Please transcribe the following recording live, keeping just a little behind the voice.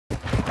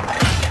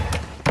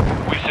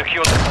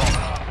Secure the bomb.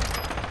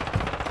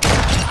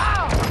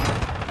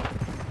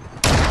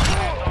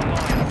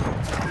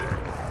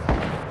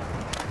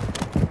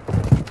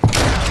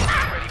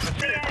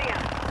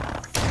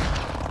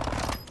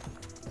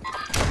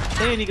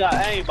 And he got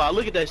aimbot.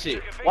 Look at that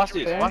shit. Watch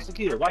this. Watch the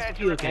kill. Watch the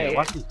kill cam.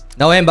 Watch this.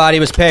 No aimbot. He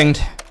was pinged.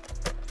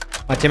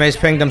 My teammates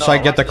pinged him so I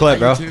could get the clip,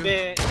 bro.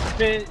 Man,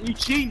 you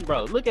cheating,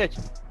 bro. Look at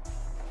you.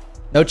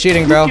 No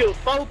cheating, bro. You killed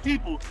 4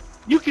 people.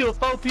 You killed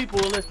 4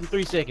 people in less than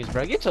 3 seconds,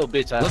 bro. Get your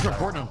bitch out. Let's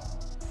report him.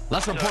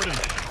 Let's report him.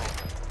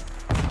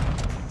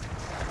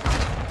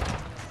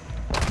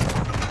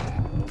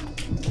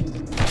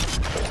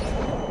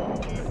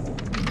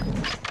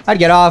 I'd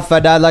get off if I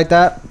died like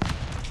that.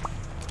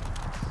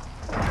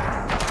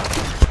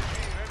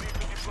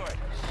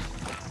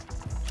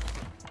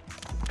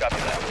 Copy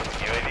that.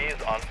 UAV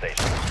is on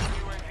station.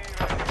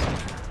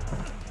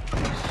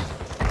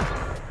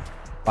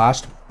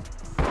 Lost.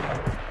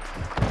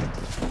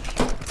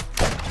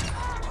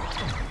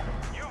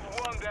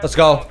 Let's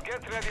go.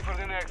 Get ready for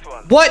the next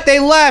one. What? They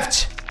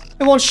left.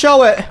 It won't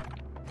show it.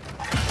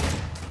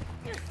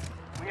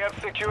 We have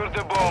secured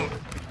the bomb.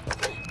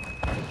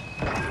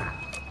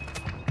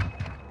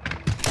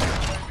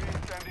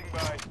 Standing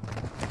by.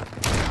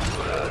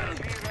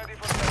 Ready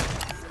for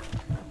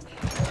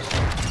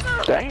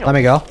Damn. Let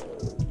me go.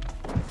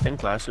 10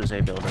 classes,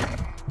 A building.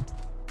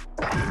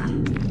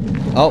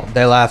 Oh,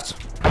 they left.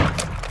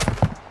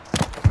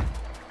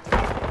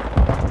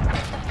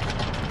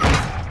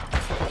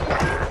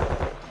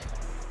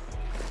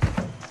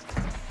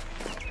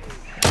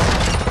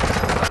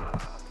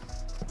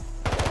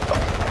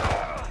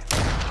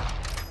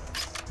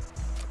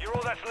 You're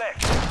all that's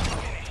left.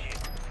 Finish it.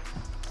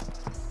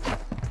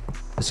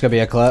 This is gonna be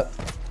a clip.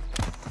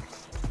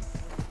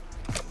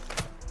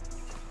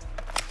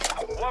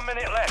 1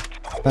 minute left.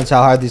 Depends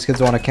how hard these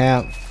kids want to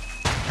camp.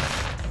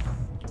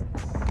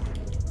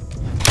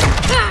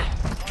 High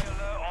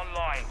alert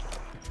online.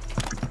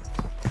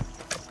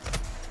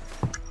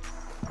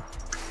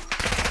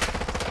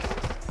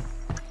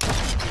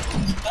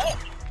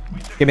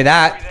 Give me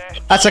that.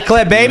 That's a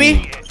clip,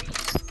 baby.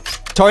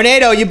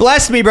 Tornado, you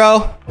blessed me,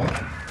 bro.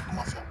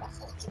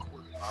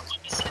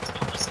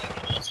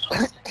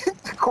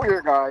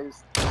 Queer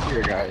guys.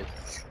 Queer guys.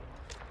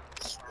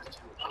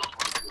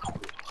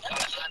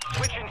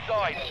 Switch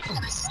inside.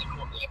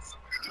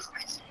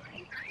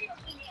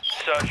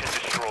 Search and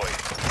destroy.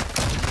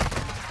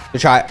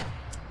 Good try.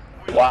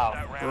 Wow.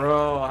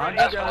 Bro, how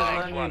did you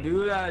guys let me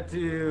do that to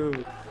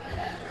you?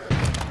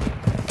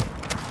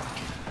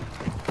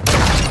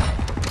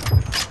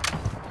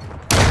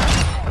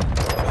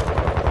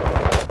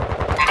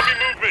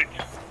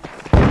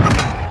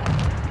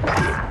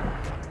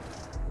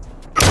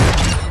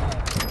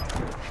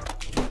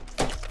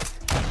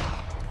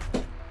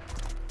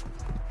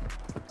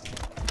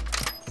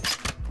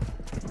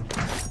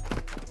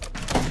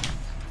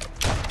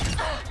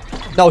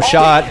 No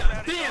shot.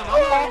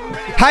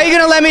 How you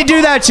gonna let me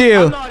do that to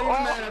you?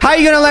 How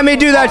you gonna let me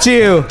do that to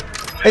you?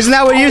 Isn't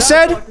that what you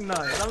said? I'm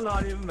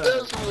not even mad.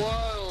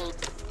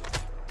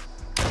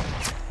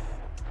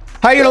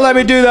 How you gonna let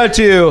me do that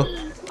to you?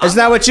 Isn't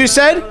that what you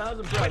said?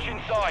 Switch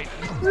inside.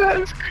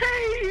 That's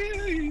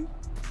crazy.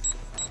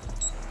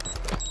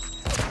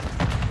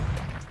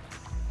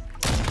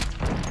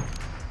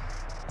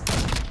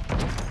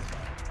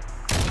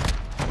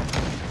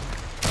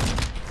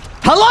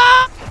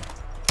 Hello?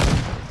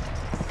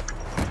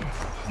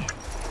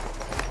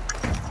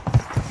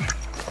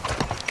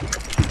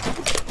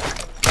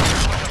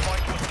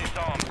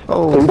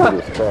 Oh,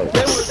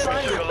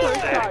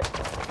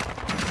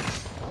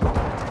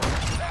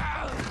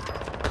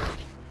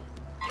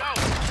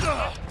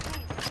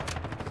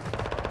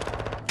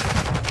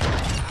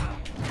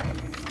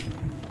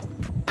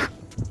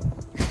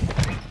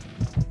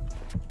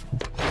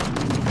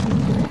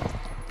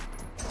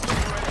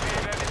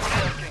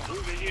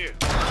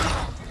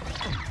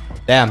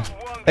 Damn.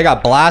 They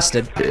got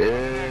blasted.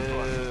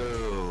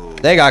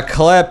 They got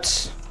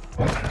clipped.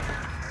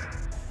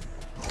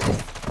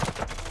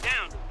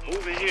 Down.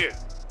 Moving here.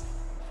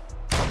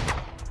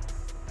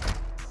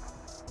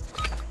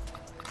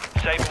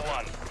 Saber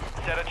 1.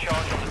 Set a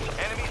charge on the top.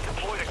 Enemies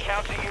deployed a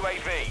counter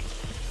UAV.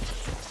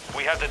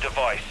 We have the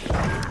device.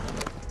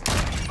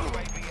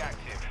 UAV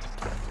active.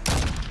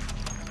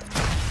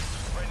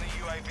 Friendly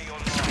UAV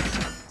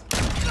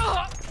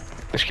online.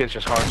 This kid's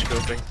just hard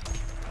scoping.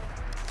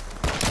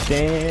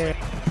 Damn.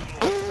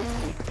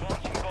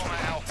 Launching bomber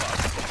Alpha.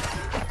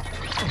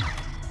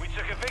 We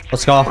took a victory.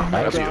 Let's go.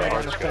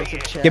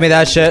 Give me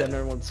that shit.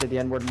 Everyone say the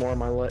N-word more on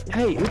my lip.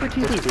 Hey, Uber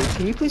TV, dude,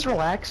 can you please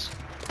relax?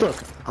 Look,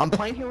 I'm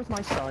playing here with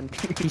my son.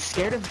 He's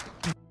scared of.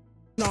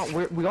 No,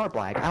 we are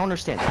black. I don't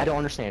understand. I don't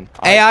understand.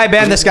 AI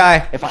ban this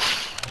guy. If I.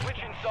 Switch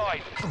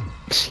inside.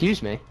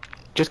 Excuse me.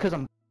 Just because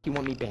I'm. You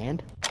want me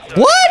banned?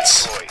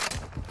 What?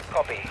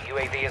 Copy.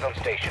 UAV is on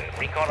station.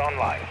 Recon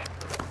online.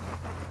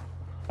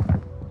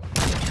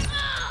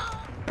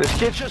 This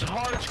kid's just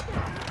hard.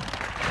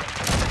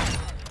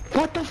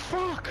 What the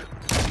fuck?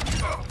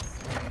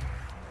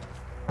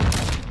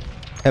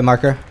 Hit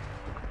marker.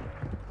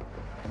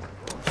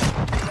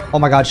 Oh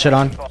my god, shit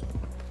on.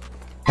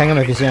 Ping him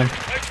if you see him.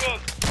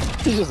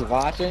 He's just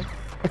watching.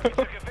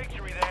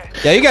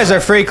 Yeah, you guys are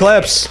free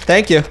clips.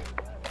 Thank you.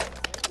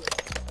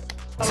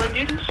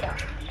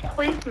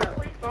 Please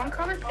note, phone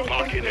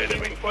conversation may be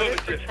recorded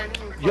for training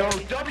and Yo,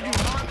 W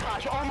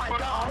montage. Oh my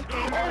god.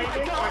 Oh my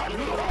god.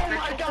 Oh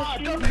my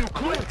god. W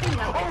clip.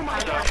 Oh my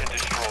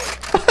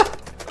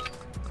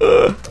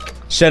god.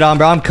 Shit on,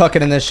 bro. I'm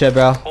cooking in this shit,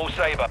 bro. All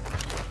Saber.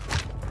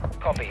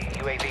 Copy.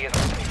 UAV is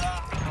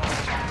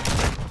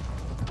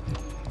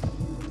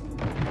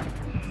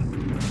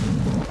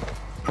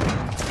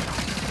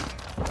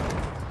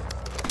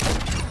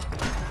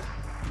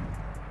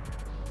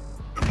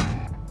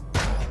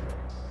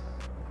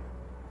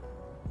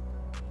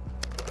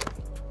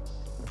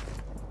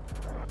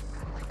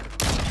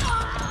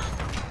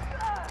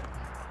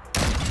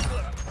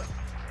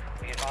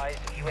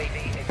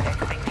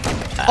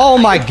Oh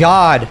my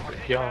god.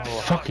 Yo,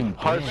 Fucking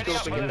hard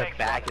scoping in the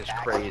back is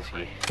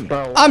crazy.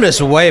 bro. I'm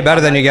just way better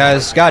than you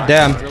guys. God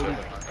damn.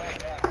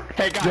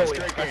 Hey guys,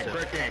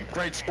 great game.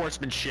 Great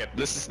sportsmanship.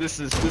 This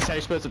is how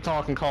you're supposed to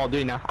talk in Call of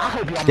Duty now.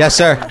 Yes,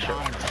 sir.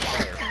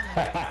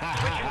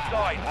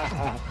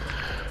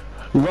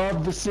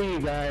 Love to see you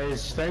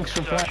guys. Thanks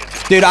for playing.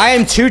 Dude, I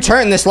am too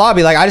turnt in this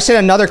lobby. Like, I just hit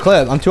another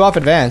clip. I'm too off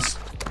advanced.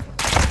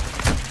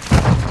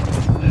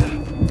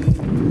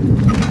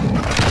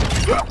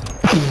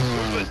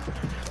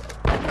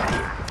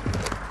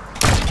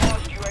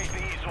 UAV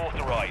is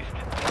authorized.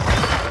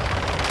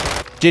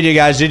 GG,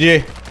 guys.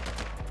 GG.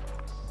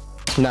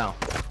 No.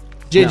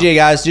 GG,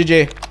 guys.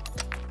 GG.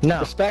 No.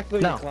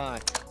 Respectfully No.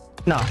 decline.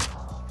 No.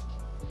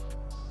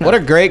 What a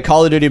great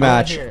Call of Duty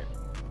match.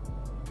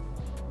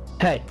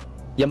 Hey,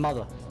 your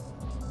mother.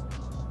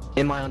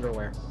 In my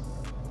underwear.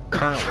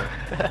 Currently.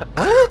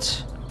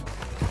 What?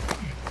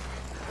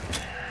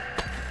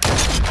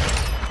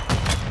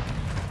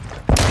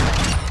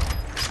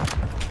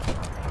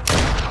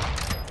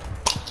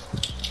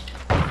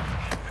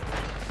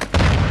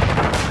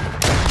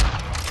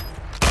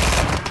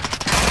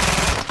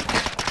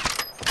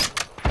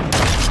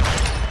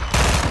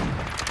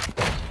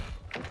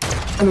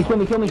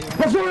 Kill me.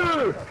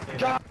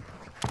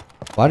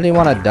 Why did he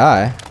want to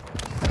die?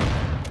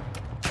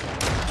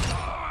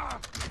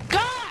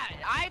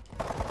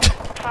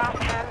 fast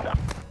hands up.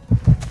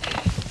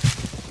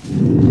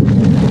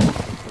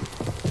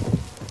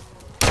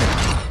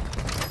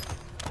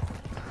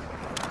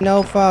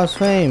 No false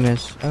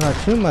famous. I got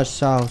too much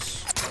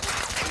sauce.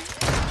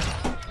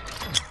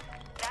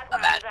 That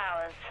round's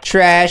ours.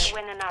 Trash.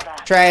 Win another.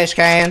 Trash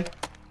can.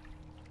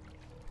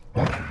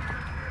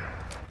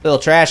 Little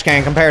trash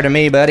can compared to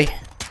me, buddy.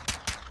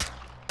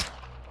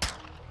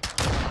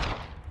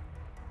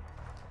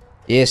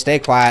 Yeah, stay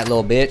quiet,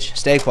 little bitch.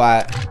 Stay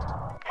quiet.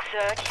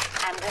 Search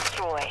and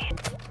destroy.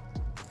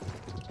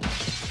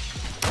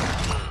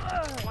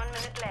 1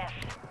 minute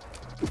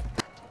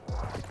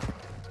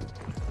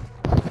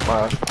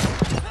left.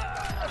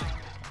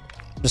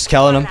 Just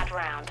killing them. That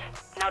round.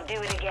 Now do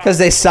it again. Because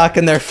they suck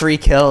and they're free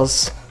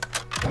kills.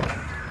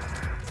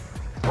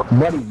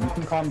 Buddy, you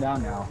can calm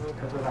down now.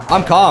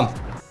 I'm calm.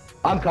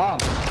 I'm calm.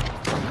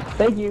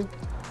 Thank you.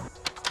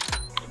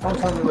 Don't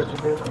tell me what you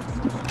do.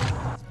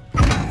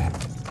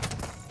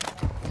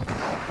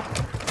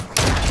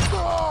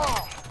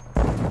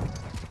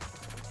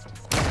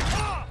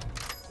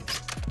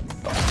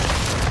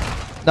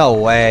 No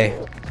way.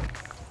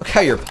 Look how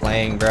you're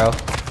playing, bro.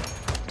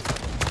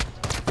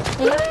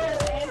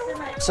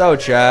 So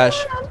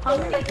trash.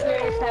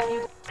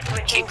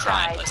 Switching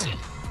sides.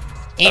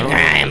 Like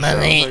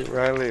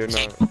Riley or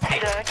not?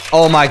 Search.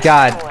 Oh my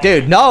god.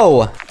 Dude,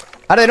 no!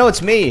 How do they know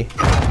it's me?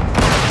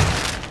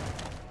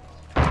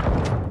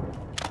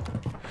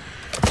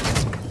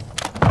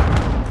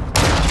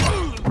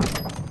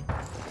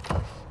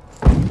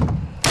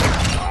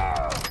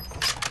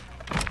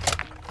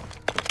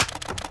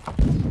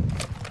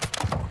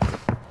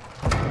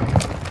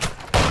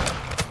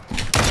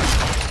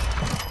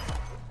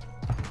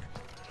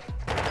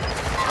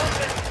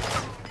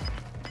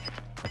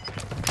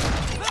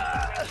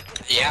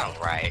 Yeah,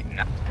 right.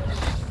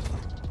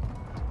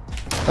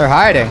 They're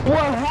hiding.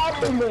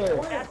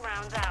 That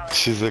round's ours.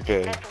 She's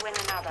okay. Let's win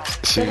another.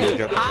 She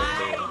got I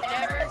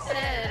never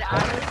said I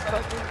was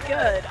fucking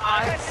good.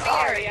 I'm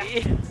sorry.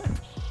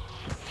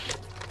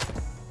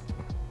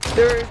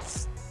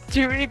 There's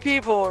too many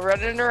people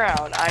running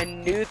around. I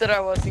knew that I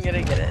wasn't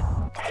gonna get it.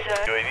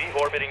 Search. UAV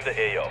orbiting the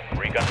AO.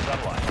 Recon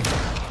sunlight.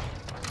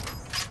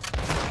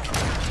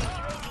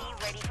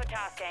 UAV ready for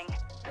tasking.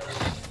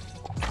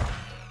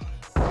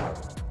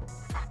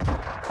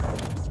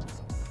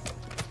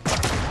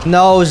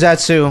 No,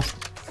 Zetsu.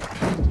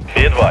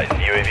 Be advised,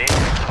 UAV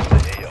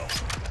the AO.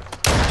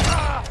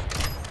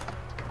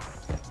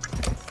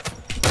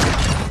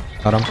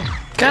 Got him.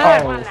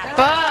 God,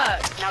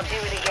 fuck! Now do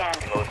it again.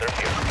 Closer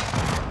here.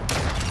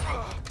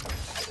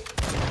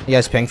 You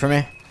guys ping for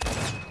me?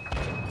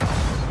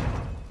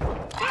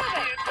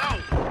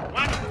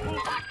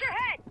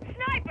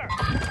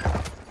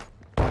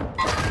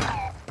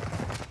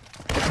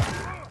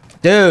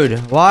 Dude,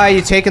 why are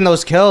you taking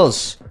those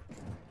kills?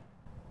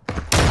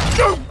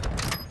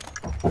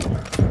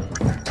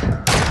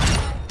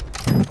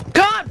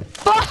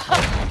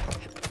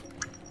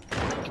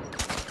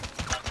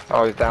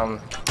 Oh, he's down.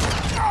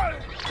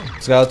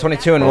 Let's go.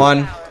 22 and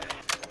 1.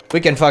 We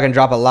can fucking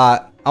drop a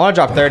lot. I want to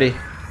drop 30.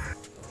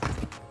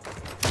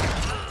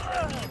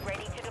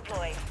 Ready to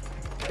deploy.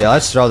 Yeah,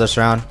 let's throw this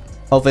round.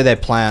 Hopefully they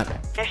plant.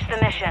 Finish the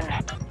mission.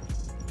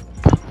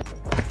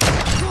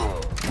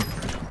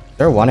 Is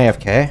there one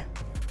AFK?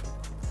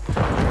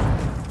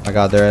 Oh my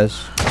god, there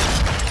is.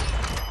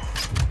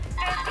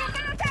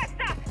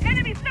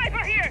 Enemy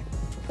sniper here.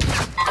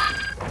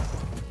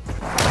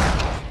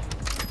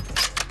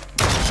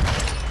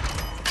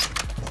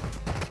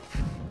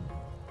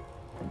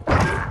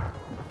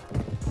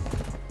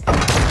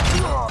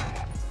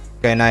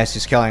 Okay, nice.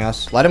 He's killing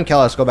us. Let him kill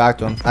us. Go back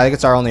to him. I think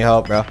it's our only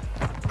hope, bro.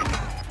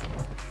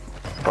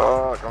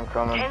 Fuck, I'm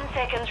coming. 10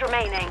 seconds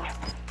remaining.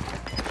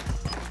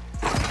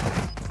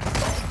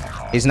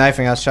 He's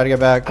knifing us. Try to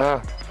get back.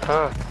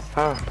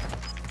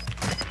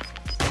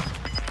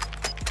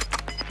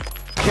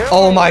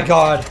 Oh my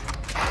god.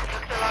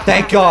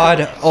 Thank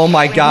god. Oh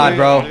my god,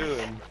 bro.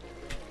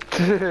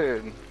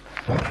 Dude.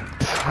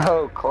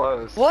 So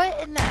close. What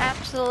in the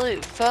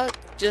absolute fuck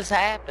just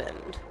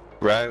happened?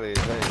 Riley,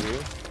 is that you?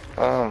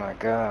 Oh my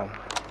god.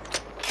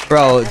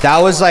 Bro, that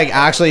was like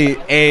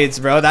actually AIDS,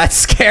 bro. That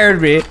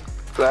scared me.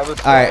 That was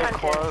so Alright.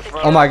 close,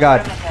 bro. Oh my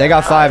god. They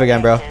got 5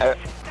 again, bro.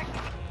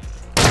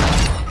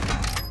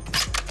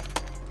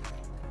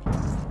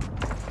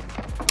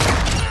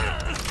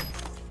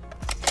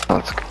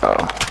 Let's go.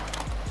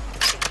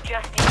 It's just you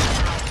now.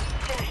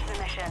 Finish the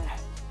mission.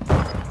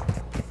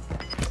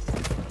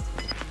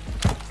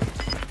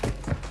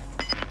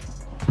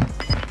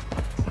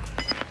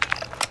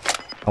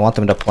 I want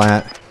them to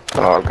plant.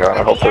 Oh god,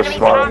 I hope they're Enemy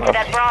smart planted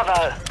enough. at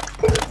Bravo.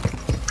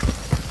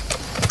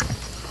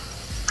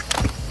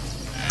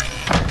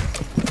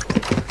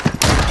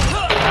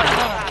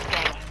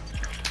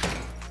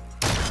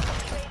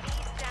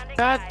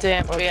 God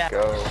damn, yeah.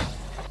 Go.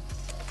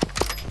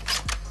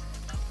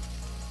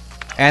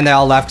 And they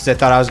all left because they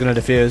thought I was going to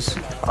defuse.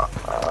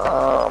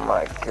 Oh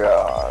my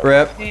god.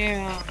 Rip.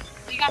 Yeah.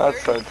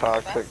 That's so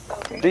toxic.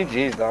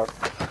 GG's, dog.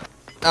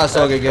 That was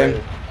so good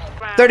game.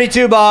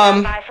 32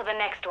 bomb. Bye for the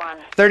next one.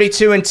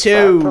 32 and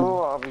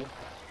 2.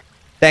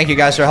 Thank you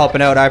guys for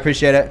helping out. I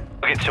appreciate it.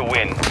 Target to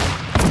win.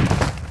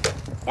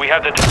 We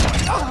have the.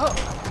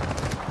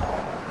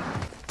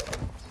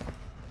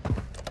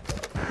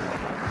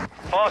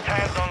 Fast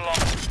hands on lock.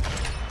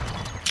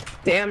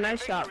 Damn,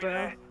 nice shot,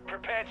 bro.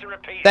 Prepare to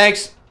repeat.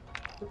 Thanks.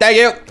 Thank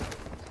you.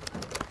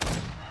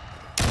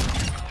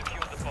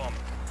 Secure the bomb.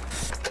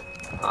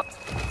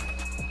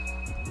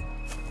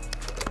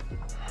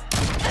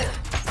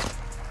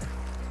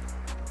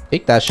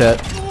 Peek that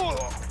shit.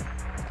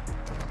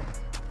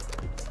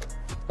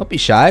 Don't be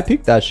shy.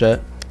 Peek that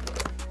shit.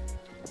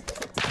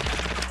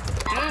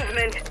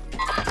 Movement.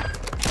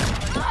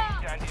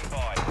 Standing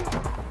by.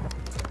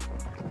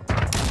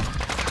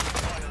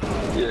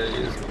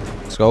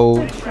 Let's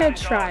go. Good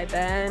try,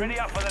 Ben. Ready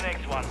up for the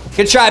next one.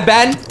 Good try,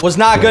 Ben. Was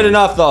not good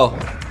enough, though.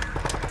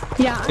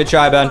 Yeah. Good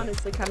try, Ben. I'm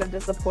honestly kind of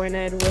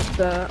disappointed with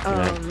the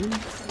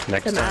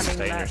Next them time, adding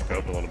stay in your that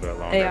scope a little bit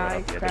longer.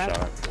 AI Get the crap.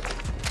 shot.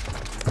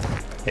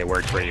 It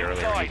worked pretty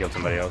early when you killed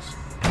somebody else.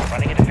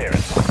 Running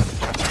interference.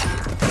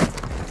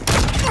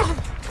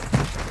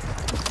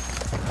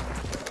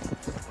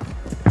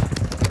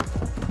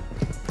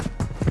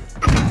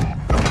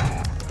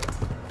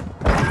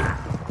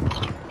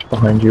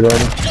 Behind you, Riley.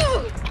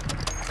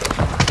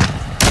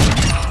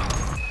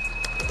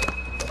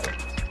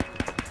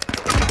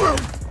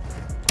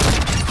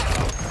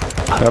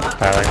 Yep,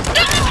 Tyler.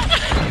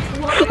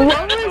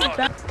 What was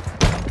that?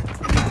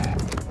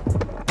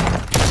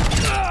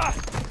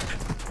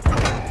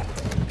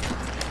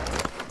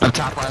 Up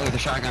top, Riley, with the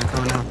shotgun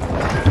coming now.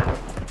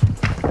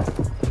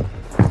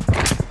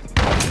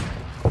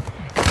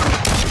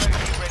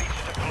 Ready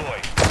to deploy.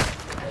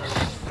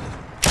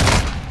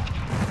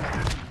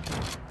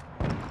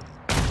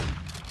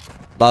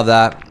 Love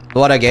that.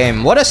 What a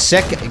game. What a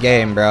sick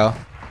game, bro.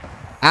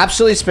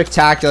 Absolutely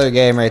spectacular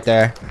game right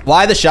there.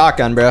 Why the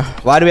shotgun, bro?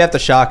 Why do we have the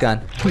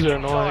shotgun? Because you're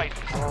annoying.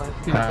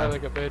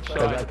 Like a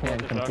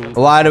bitch.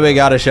 Why do we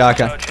got a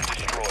shotgun? Search and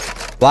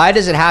destroy. Why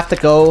does it have to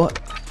go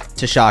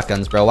to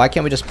shotguns, bro? Why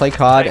can't we just play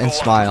COD and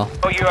smile?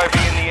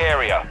 UAV in the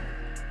area.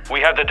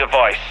 We have the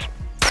device.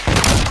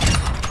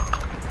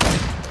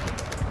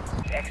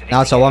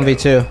 Now it's a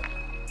 1v2.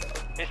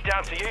 It's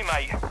down to you,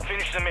 mate.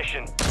 Finish the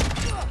mission.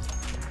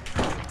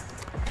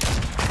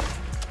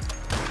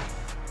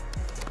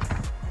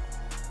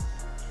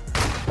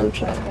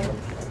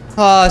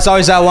 Oh, it's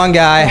always that one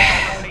guy.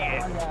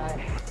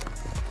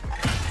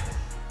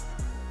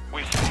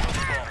 We've secured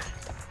the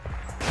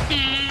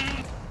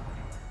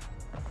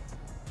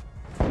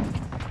bomb.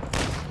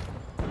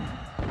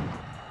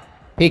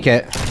 Peek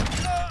it.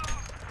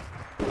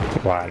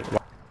 Why?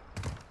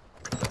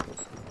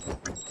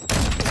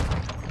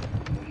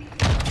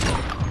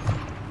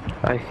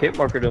 I hit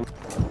markered him.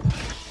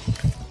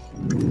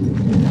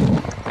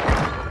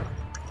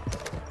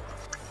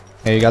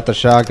 Hey, you got the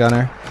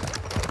shotgunner.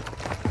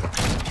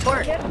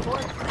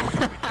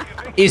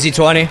 Easy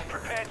 20.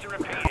 Prepare to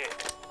repeat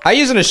it. I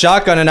using a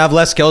shotgun and have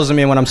less kills than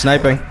me when I'm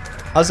sniping.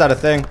 How's that a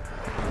thing?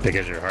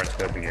 Because you're hard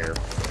scoping your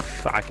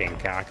fucking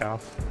cock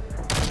off.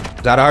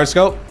 Is that a hard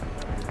scope?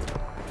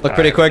 Look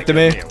pretty quick to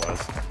me. It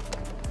was.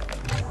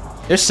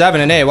 You're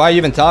 7 and 8. Why are you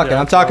even talking?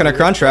 I'm talking a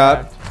crunch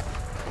wrap.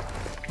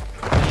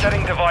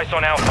 Setting device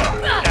on Alpha.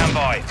 Stand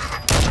by.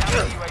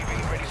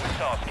 UAV ready for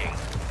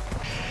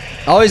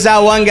tasking. Always that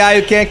one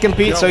guy who can't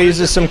compete, so he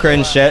uses some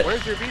cringe shit.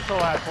 Where's your veto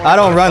at? I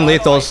don't run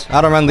lethals.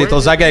 I don't run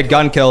lethals. I get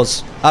gun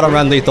kills. I don't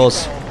run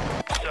lethals.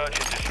 Search and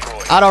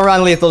destroy. I don't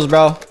run lethals,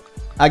 bro.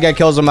 I get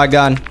kills with my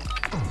gun.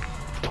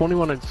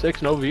 21 and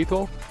 6, no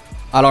veto.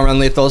 I don't run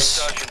lethals.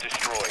 Search and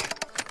destroy.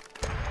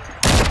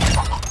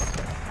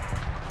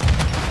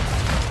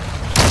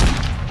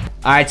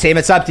 All right, team,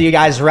 it's up to you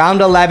guys.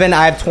 Round 11.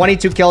 I have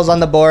 22 kills on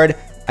the board.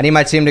 I need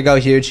my team to go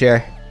huge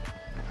here.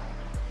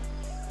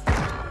 All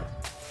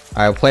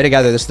right, we'll play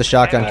together. This is the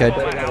shotgun kid.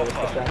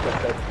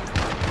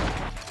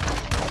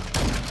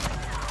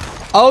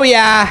 Oh,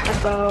 yeah.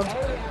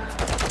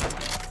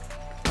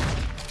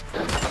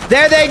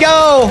 There they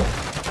go.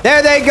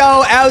 There they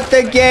go. Out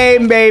the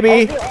game,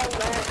 baby.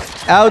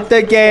 Out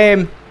the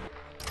game.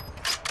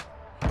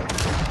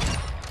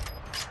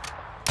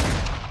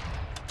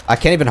 I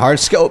can't even hard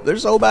scope. They're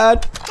so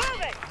bad.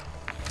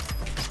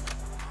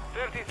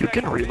 You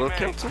can reload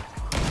cancel.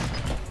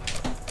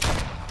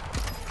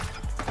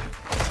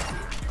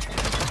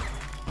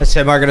 Let's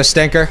hit Margaret a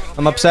stinker.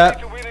 I'm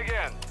upset.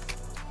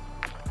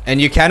 And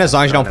you can as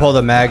long as you don't pull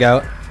the mag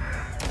out.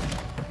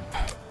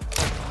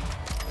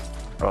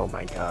 Oh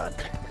my god.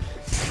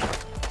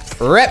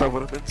 Rip. That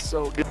would have been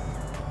so good.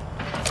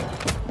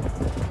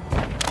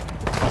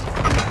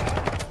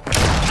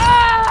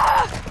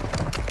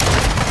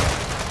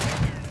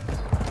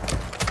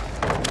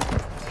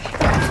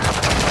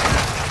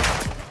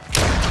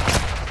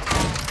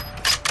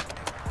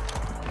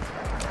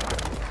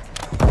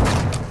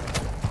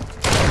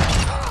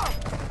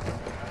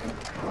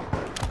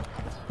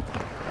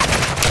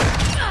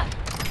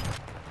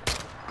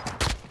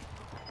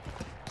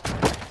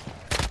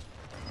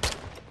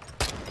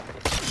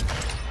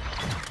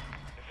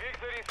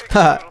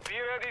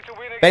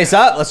 Face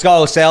up. Let's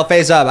go. Sail.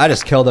 Face up. I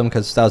just killed him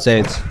because that was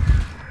AIDS.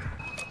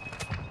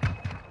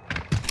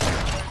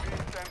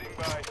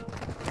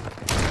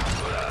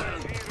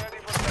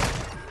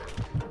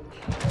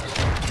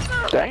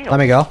 Damn. Let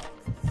me go.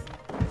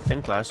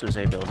 In class, there's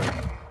a building.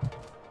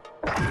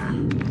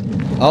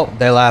 Oh,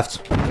 they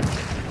left.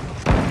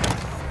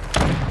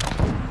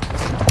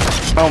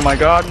 Oh my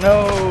god,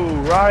 no!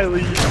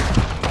 Riley!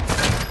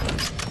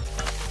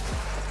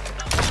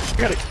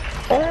 Got it.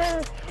 Oh!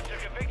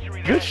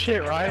 Good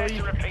shit, Riley.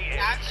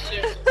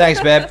 Thanks,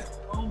 babe.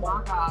 Oh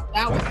my god,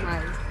 that was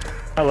nice.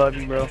 I love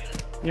you, bro.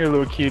 You're a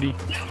little cutie.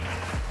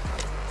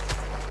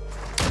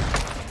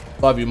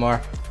 Love you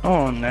more.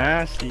 Oh,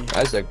 nasty.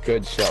 That's a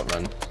good shot,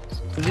 man.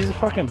 He's a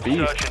fucking beast.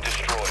 Search and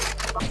destroy.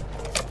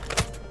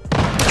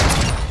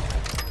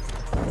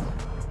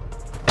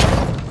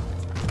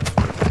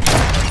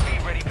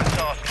 UAV ready for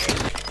tasking.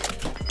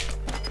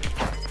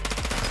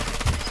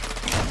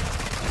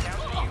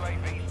 Counter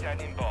UAV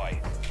standing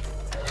by.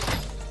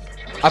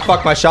 I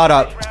fucked my shot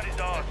up. Round is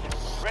ours.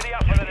 Ready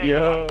up for the next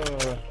Yo.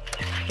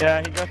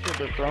 Yeah, he got you with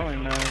the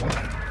throwing now.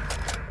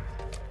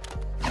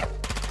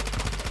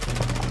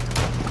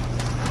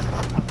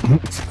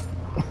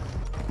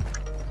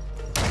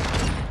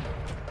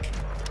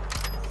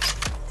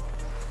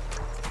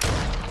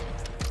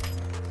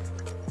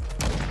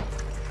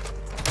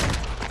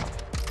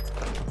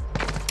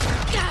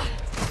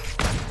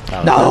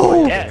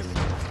 No. Yes.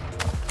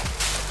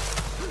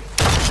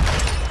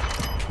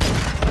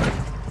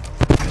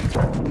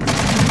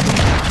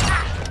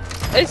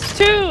 It's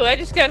 2. I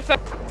just got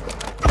fucked.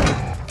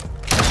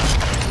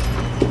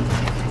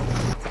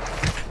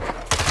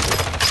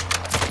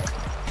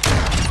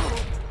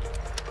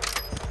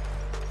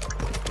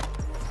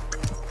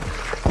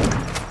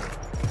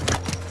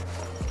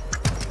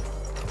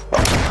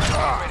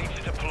 ready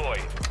to deploy.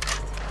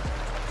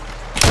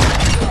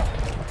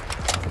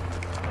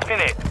 Pin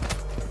it.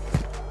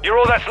 You're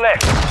all that's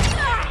left.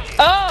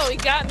 Oh, he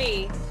got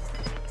me.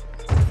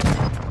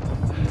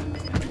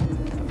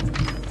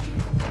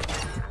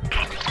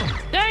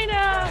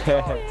 Dino!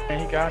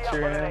 He got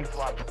your eggs.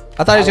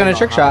 I thought he was gonna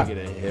trick shot. Get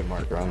a hit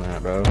marker on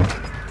that, bro.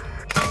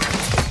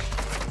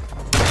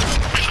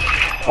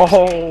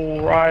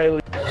 Oh,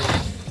 Riley.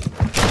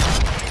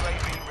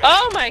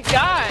 Oh my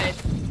god!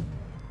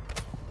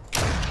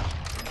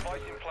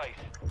 Device in place.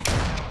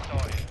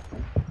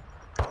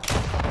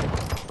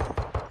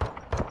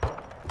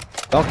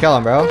 Don't kill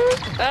him, bro.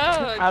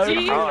 Oh,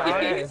 jeez.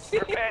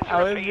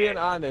 I was being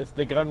honest.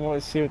 The gun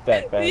won't shoot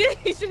that fast. Yeah,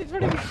 you should have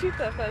tried to shoot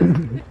that fast.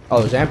 Oh,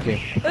 it was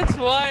empty. That's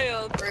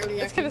wild.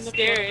 That's kind of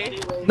scary.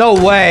 No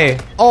way.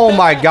 Oh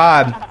my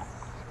god.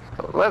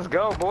 Let's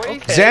go,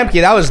 boys.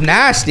 Zamki, that was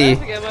nasty.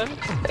 That's a good one.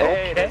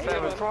 Hey, that's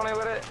 720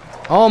 with it.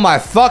 Oh my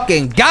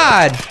fucking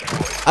god.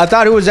 I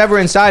thought who was ever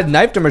inside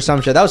knifed him or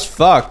some shit. That was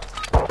fucked.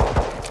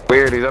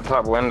 Weird, he's up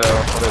top window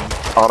with an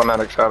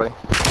automatic shotty.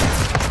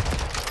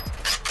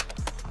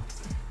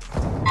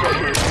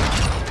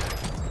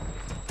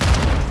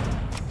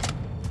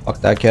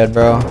 Fuck that kid,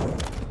 bro.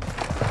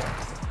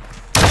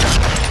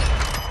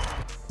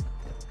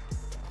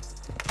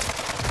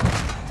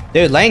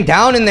 Dude, laying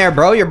down in there,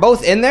 bro. You're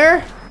both in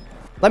there?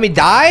 Let me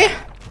die?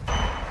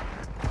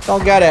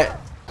 Don't get it.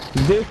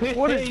 Dude,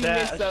 what is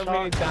that?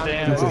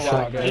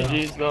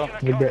 GG's though.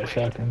 You bet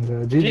shotgun,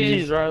 bro.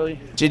 GG's, Riley.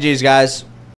 GG's, guys.